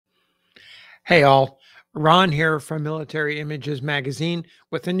Hey all, Ron here from Military Images Magazine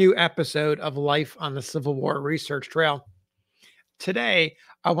with a new episode of Life on the Civil War Research Trail. Today,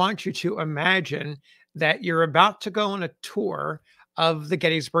 I want you to imagine that you're about to go on a tour of the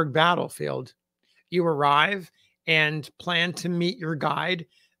Gettysburg battlefield. You arrive and plan to meet your guide,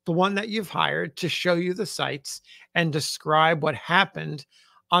 the one that you've hired to show you the sights and describe what happened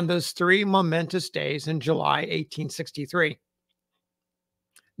on those three momentous days in July 1863.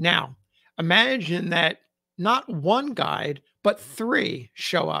 Now, imagine that not one guide, but three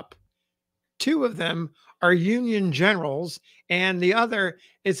show up. Two of them are Union generals, and the other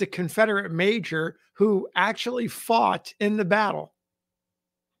is a Confederate major who actually fought in the battle.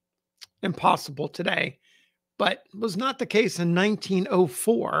 Impossible today, but was not the case in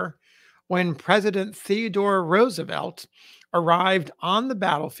 1904 when President Theodore Roosevelt arrived on the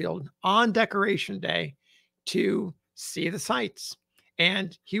battlefield on Decoration Day to see the sights.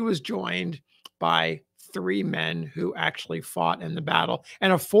 And he was joined by three men who actually fought in the battle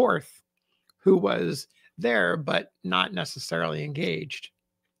and a fourth who was there but not necessarily engaged.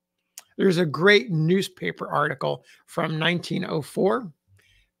 There's a great newspaper article from 1904,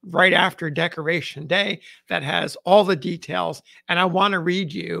 right after Decoration Day, that has all the details. And I want to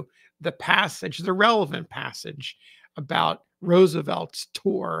read you the passage, the relevant passage about Roosevelt's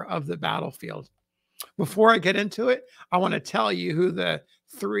tour of the battlefield. Before I get into it, I want to tell you who the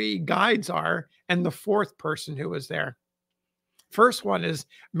three guides are and the fourth person who was there. First one is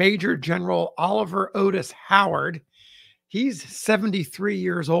Major General Oliver Otis Howard. He's 73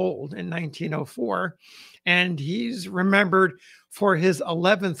 years old in 1904, and he's remembered for his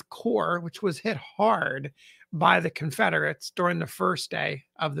 11th Corps, which was hit hard by the Confederates during the first day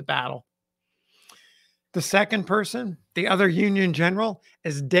of the battle. The second person, the other Union general,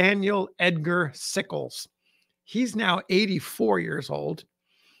 is Daniel Edgar Sickles. He's now 84 years old.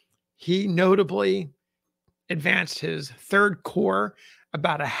 He notably advanced his third corps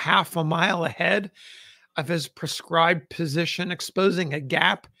about a half a mile ahead of his prescribed position, exposing a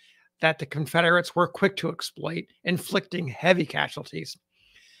gap that the Confederates were quick to exploit, inflicting heavy casualties.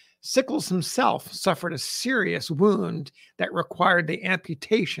 Sickles himself suffered a serious wound that required the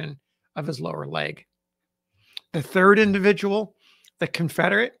amputation of his lower leg. The third individual, the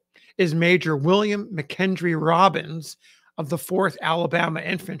Confederate, is Major William McKendree Robbins of the 4th Alabama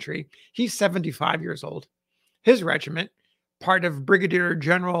Infantry. He's 75 years old. His regiment, part of Brigadier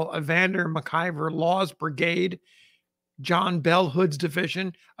General Evander McIver Law's brigade, John Bell Hood's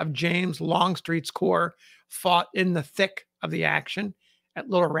division of James Longstreet's corps, fought in the thick of the action at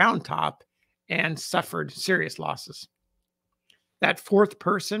Little Round Top and suffered serious losses. That fourth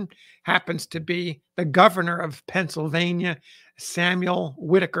person happens to be the governor of Pennsylvania, Samuel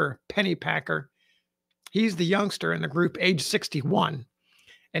Whitaker Pennypacker. He's the youngster in the group, age 61.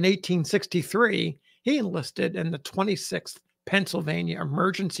 In 1863, he enlisted in the 26th Pennsylvania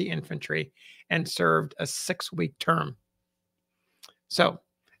Emergency Infantry and served a 6-week term. So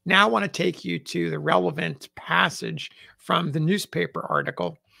now I want to take you to the relevant passage from the newspaper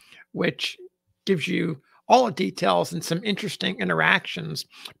article, which gives you all the details and some interesting interactions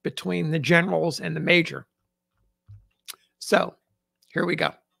between the generals and the major. So here we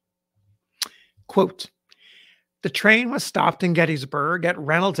go. Quote, "The train was stopped in Gettysburg at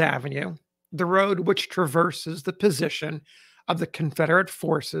Reynolds Avenue, the road which traverses the position of the Confederate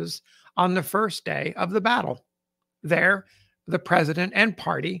forces on the first day of the battle. There, the president and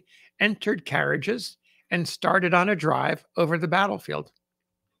party entered carriages and started on a drive over the battlefield.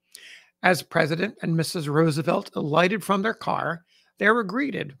 As President and Mrs. Roosevelt alighted from their car, they were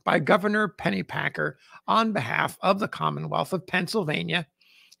greeted by Governor Pennypacker on behalf of the Commonwealth of Pennsylvania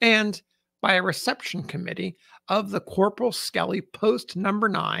and by a reception committee of the Corporal Skelly Post No.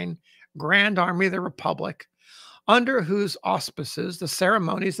 9, Grand Army of the Republic, under whose auspices the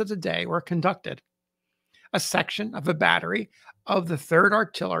ceremonies of the day were conducted. A section of a battery of the 3rd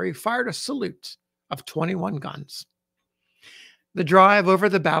Artillery fired a salute of 21 guns. The drive over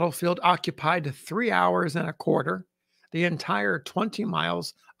the battlefield occupied 3 hours and a quarter, the entire 20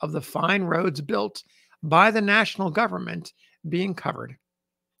 miles of the fine roads built by the national government being covered.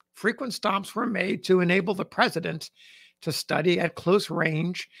 Frequent stops were made to enable the president to study at close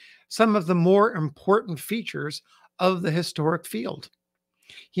range some of the more important features of the historic field.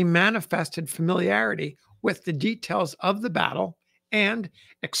 He manifested familiarity with the details of the battle and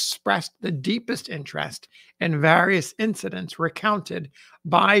expressed the deepest interest in various incidents recounted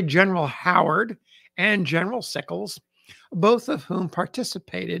by General Howard and General Sickles, both of whom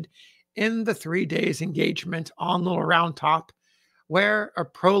participated in the 3 days engagement on Little Round Top, where a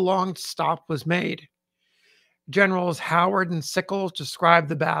prolonged stop was made. Generals Howard and Sickles described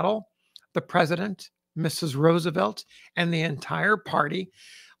the battle, the president, Mrs. Roosevelt, and the entire party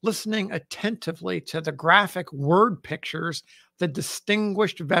listening attentively to the graphic word pictures the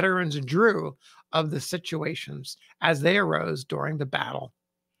distinguished veterans drew of the situations as they arose during the battle.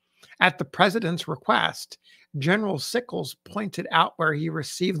 At the president's request, General Sickles pointed out where he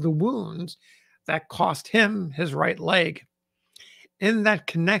received the wounds that cost him his right leg. In that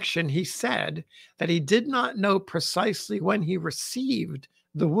connection, he said that he did not know precisely when he received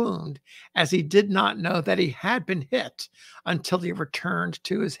the wound, as he did not know that he had been hit until he returned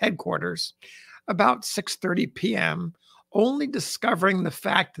to his headquarters about 6:30 p.m., only discovering the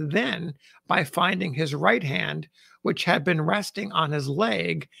fact then by finding his right hand, which had been resting on his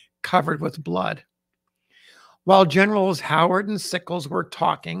leg, covered with blood. While Generals Howard and Sickles were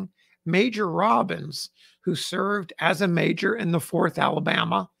talking, Major Robbins, who served as a major in the 4th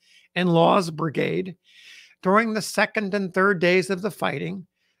Alabama and Law's Brigade during the second and third days of the fighting,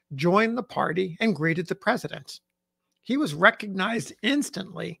 joined the party and greeted the president. He was recognized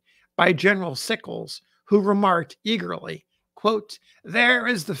instantly by General Sickles, who remarked eagerly, quote, "There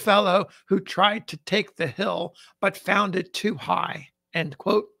is the fellow who tried to take the hill but found it too high," end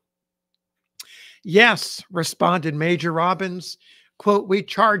quote. "Yes," responded Major Robbins, quote, "we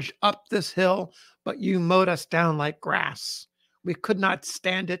charged up this hill, but you mowed us down like grass. We could not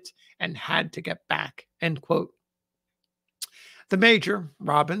stand it and had to get back," end quote. The Major,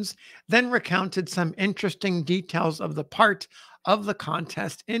 Robbins, then recounted some interesting details of the part of the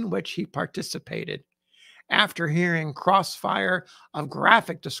contest in which he participated. After hearing crossfire of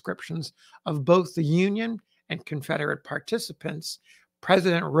graphic descriptions of both the Union and Confederate participants,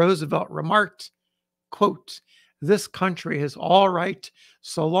 President Roosevelt remarked, quote, "This country is all right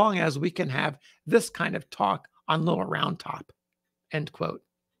so long as we can have this kind of talk on Little Round Top," end quote.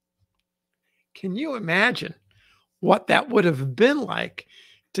 Can you imagine what that would have been like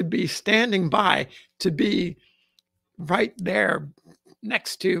to be standing by, to be right there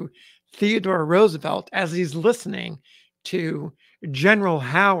next to Theodore Roosevelt as he's listening to General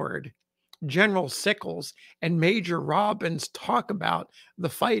Howard, General Sickles, and Major Robbins talk about the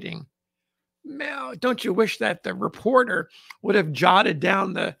fighting? Now, don't you wish that the reporter would have jotted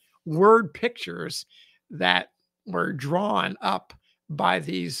down the word pictures that were drawn up by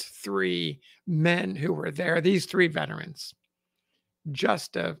these three men who were there, these three veterans?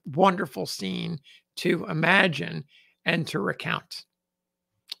 Just a wonderful scene to imagine and to recount.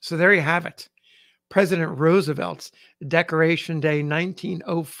 So there you have it. President Roosevelt's Decoration Day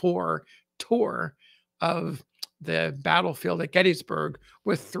 1904 tour of the battlefield at Gettysburg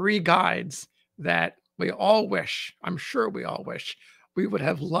with three guides that we all wish, I'm sure we all wish, we would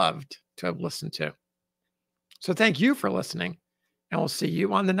have loved to have listened to. So thank you for listening, and we'll see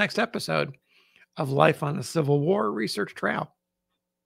you on the next episode of Life on the Civil War Research Trail.